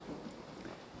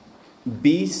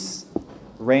Beasts,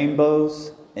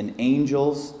 rainbows, and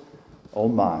angels, oh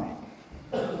my.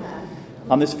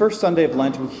 On this first Sunday of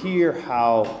Lent, we hear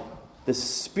how the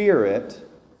Spirit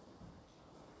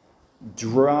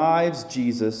drives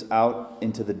Jesus out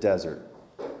into the desert,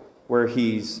 where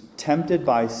he's tempted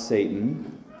by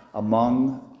Satan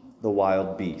among the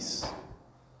wild beasts.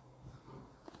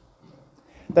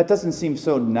 That doesn't seem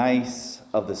so nice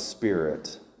of the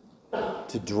Spirit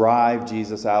to drive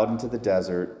Jesus out into the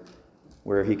desert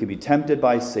where he could be tempted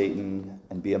by Satan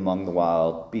and be among the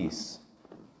wild beasts.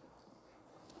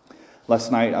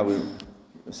 Last night,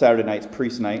 Saturday night's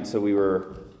priest night, so we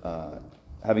were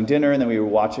having dinner, and then we were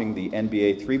watching the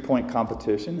NBA three-point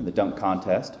competition and the dunk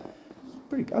contest.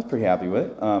 I was pretty happy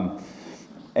with it.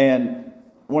 And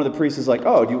one of the priests is like,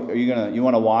 "Oh, you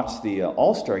want to watch the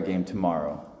All-Star game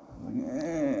tomorrow?" I'm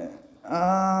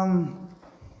like,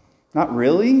 not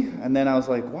really. And then I was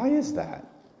like, "Why is that?"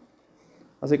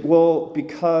 I was like, "Well,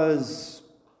 because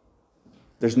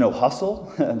there's no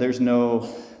hustle, there's no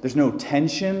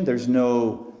tension, there's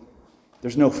no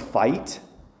fight,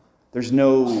 there's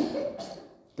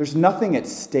nothing at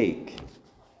stake.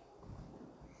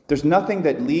 There's nothing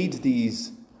that leads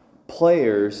these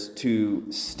players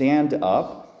to stand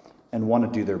up and want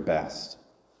to do their best.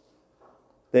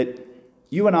 That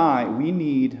you and I, we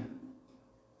need,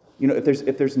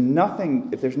 if there's nothing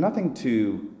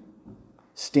to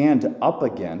stand up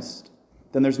against,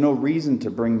 then there's no reason to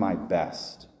bring my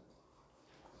best.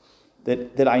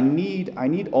 That I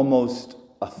need almost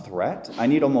a threat. I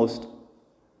need almost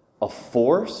a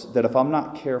force that, if I'm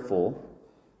not careful,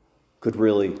 could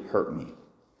really hurt me.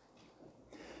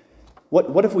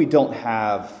 What if we don't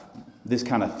have this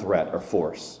kind of threat or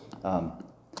force?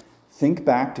 Think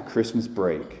back to Christmas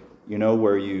break,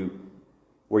 where you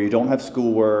don't have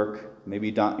schoolwork, maybe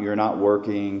you're not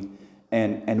working,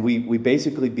 and we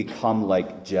basically become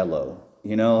like Jell-O,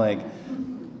 like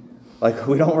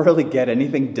we don't really get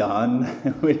anything done.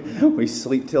 we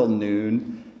sleep till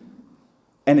noon,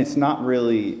 and it's not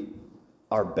really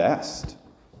our best.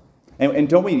 And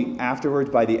don't we afterwards,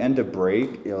 by the end of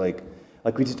break,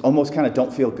 like we just almost kind of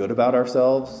don't feel good about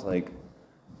ourselves? Like,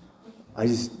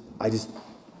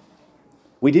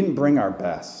 we didn't bring our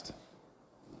best.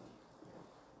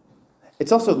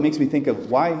 It makes me think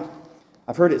of why.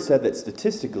 I've heard it said that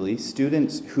statistically,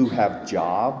 students who have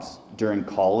jobs during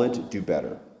college do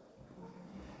better.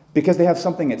 Because they have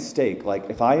something at stake. Like,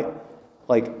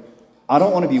 I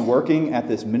don't want to be working at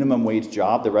this minimum wage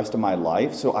job the rest of my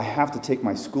life, so I have to take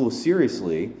my school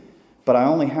seriously, but I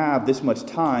only have this much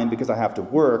time because I have to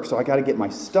work, so I got to get my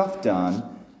stuff done.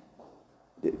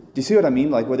 Do you see what I mean?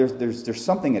 Like, where there's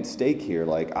something at stake here.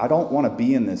 Like, I don't want to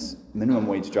be in this minimum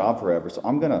wage job forever, so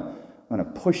I'm gonna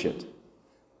push it.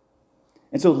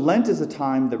 And so Lent is a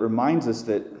time that reminds us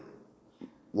that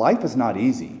life is not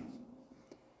easy,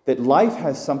 that life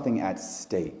has something at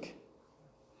stake,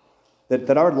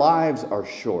 that our lives are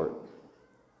short,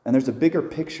 and there's a bigger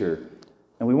picture,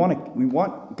 and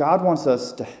God wants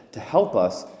us to help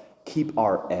us keep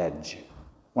our edge.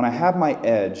 When I have my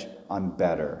edge, I'm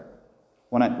better.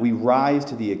 We rise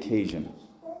to the occasion.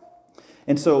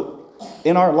 And so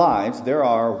in our lives, there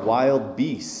are wild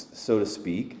beasts, so to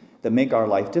speak, that make our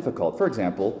life difficult. For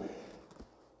example,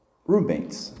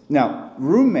 roommates. Now,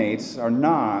 roommates are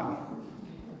not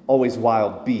always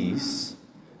wild beasts.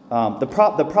 The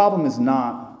problem is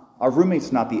not, our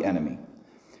roommate's not the enemy.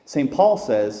 St. Paul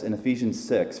says in Ephesians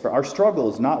 6, "For our struggle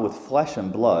is not with flesh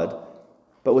and blood,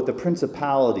 but with the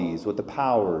principalities, with the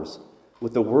powers,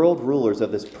 with the world rulers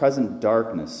of this present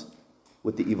darkness,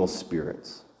 with the evil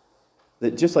spirits."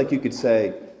 That just like you could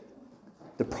say,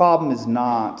 the problem is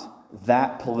not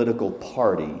that political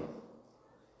party.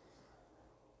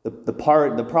 The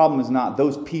problem is not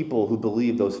those people who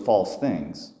believe those false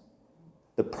things.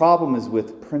 The problem is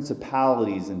with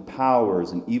principalities and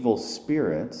powers and evil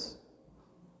spirits,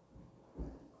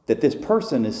 that this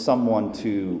person is someone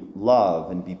to love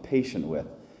and be patient with.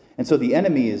 And so the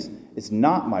enemy is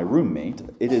not my roommate.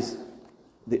 It is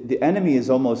the enemy is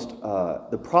almost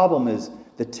the problem is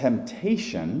the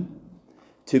temptation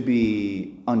to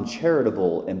be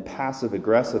uncharitable and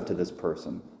passive-aggressive to this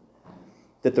person.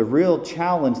 That the real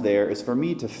challenge there is for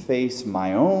me to face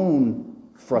my own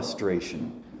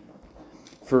frustration,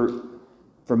 for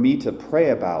me to pray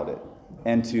about it,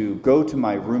 and to go to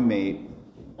my roommate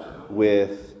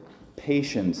with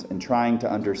patience and trying to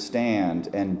understand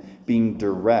and being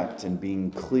direct and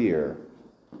being clear.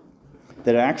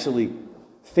 That actually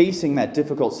facing that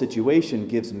difficult situation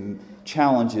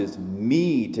challenges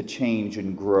me to change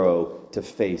and grow to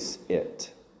face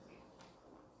it.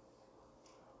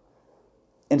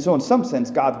 And so in some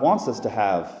sense, God wants us to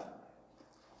have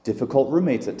difficult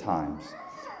roommates at times,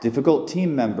 difficult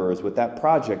team members with that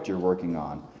project you're working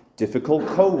on, difficult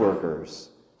coworkers,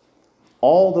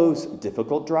 all those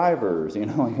difficult drivers,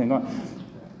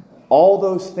 all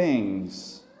those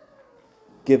things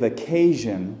give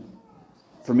occasion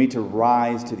for me to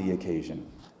rise to the occasion.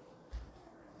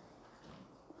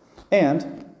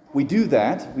 And we do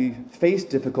that, we face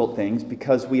difficult things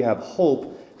because we have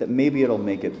hope that maybe it'll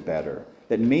make it better,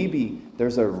 that maybe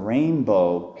there's a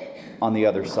rainbow on the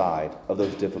other side of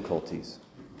those difficulties.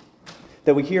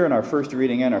 That we hear in our first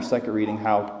reading and our second reading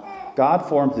how God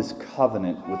formed this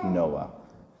covenant with Noah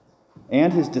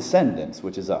and his descendants,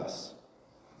 which is us.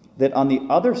 That on the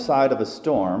other side of a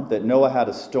storm, that Noah had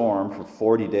a storm for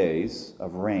 40 days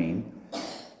of rain,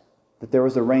 that there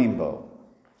was a rainbow.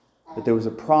 That there was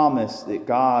a promise that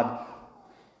God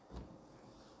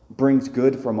brings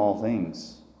good from all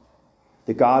things.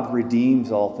 That God redeems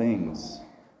all things.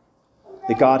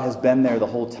 That God has been there the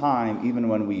whole time, even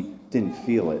when we didn't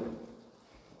feel it.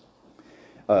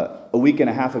 A week and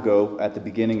a half ago, at the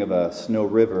beginning of a snow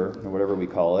river, or whatever we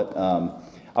call it,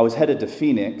 I was headed to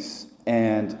Phoenix,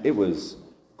 and it was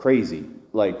crazy.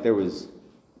 Like, there was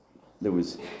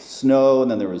snow,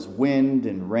 and then there was wind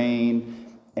and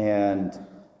rain, and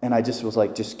I just was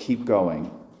like, just keep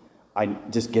going. I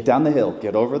just get down the hill,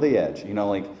 get over the edge.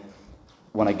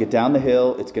 When I get down the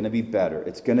hill, it's going to be better.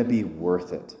 It's going to be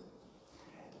worth it.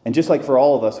 And just like for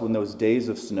all of us, when those days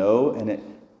of snow, and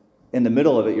in the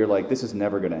middle of it, you're like, this is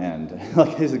never going to end.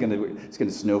 It's going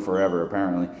to snow forever,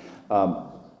 apparently.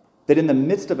 That in the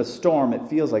midst of a storm, it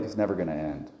feels like it's never going to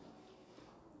end.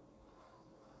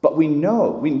 But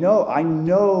I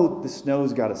know the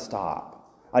snow's got to stop.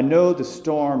 I know the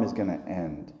storm is going to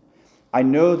end. I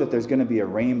know that there's going to be a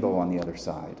rainbow on the other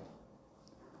side.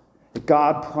 That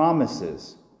God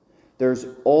promises there's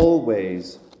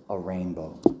always a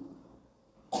rainbow.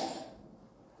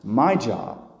 My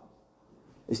job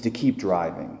is to keep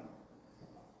driving.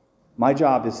 My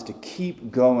job is to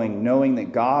keep going, knowing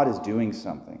that God is doing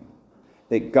something,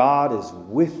 that God is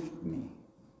with me.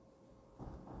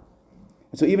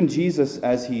 And so even Jesus,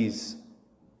 as he's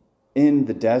in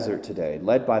the desert today,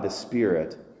 led by the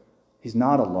Spirit, he's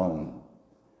not alone,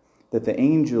 that the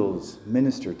angels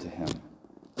minister to him.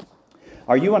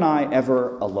 Are you and I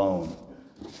ever alone?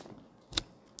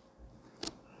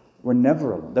 We're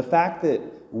never alone. The fact that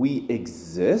we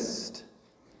exist,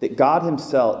 that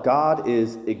God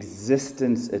is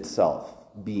existence itself,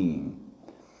 being.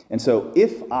 And so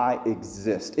if I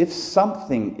exist, if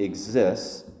something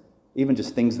exists, even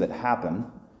just things that happen,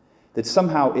 that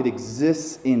somehow it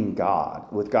exists in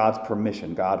God, with God's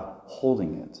permission, God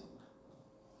holding it.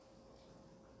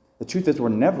 The truth is we're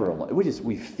never alone.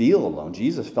 We feel alone.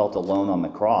 Jesus felt alone on the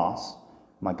cross.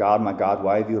 My God,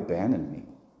 why have you abandoned me?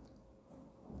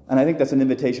 And I think that's an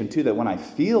invitation too, that when I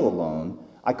feel alone,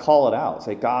 I call it out.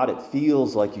 Say, God, it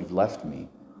feels like you've left me.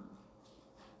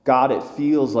 God, it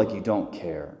feels like you don't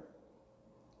care.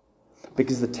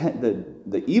 Because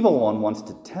the evil one wants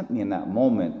to tempt me in that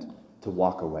moment to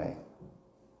walk away.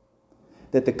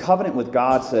 That the covenant with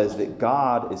God says that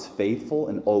God is faithful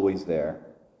and always there.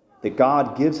 That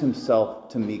God gives himself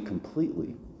to me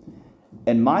completely.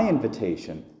 And my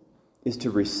invitation is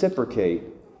to reciprocate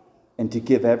and to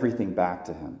give everything back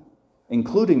to him,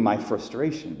 including my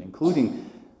frustration,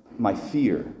 including my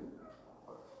fear.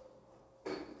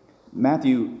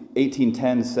 Matthew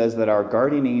 18:10 says that our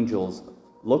guardian angels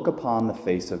look upon the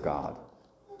face of God.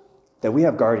 That we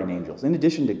have guardian angels. In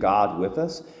addition to God with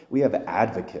us, we have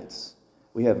advocates.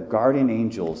 We have guardian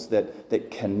angels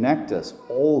that connect us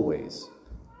always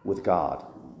with God.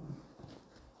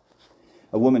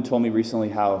 A woman told me recently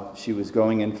how she was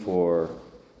going in for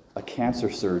a cancer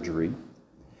surgery,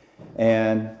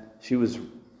 and she was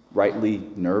rightly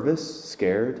nervous,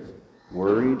 scared,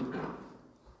 worried.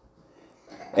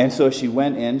 And so she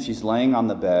went in, she's laying on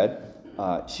the bed.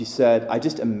 She said, I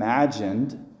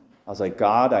was like,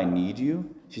 God, I need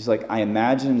you. She's like, I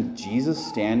imagined Jesus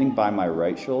standing by my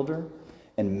right shoulder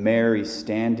and Mary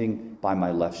standing by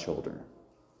my left shoulder.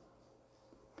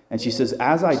 And she says,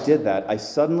 as I did that, I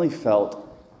suddenly felt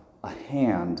a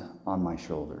hand on my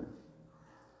shoulder.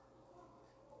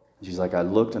 She's like, I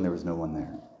looked and there was no one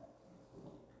there.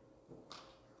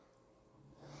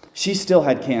 She still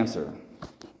had cancer.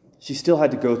 She still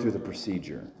had to go through the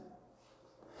procedure.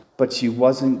 But she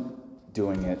wasn't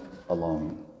doing it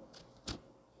alone.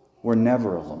 We're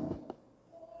never alone.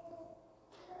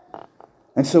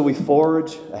 And so we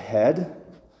forge ahead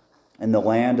in the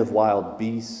land of wild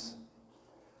beasts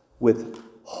with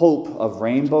hope of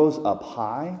rainbows up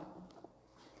high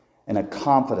and a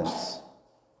confidence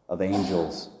of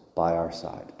angels by our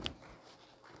side.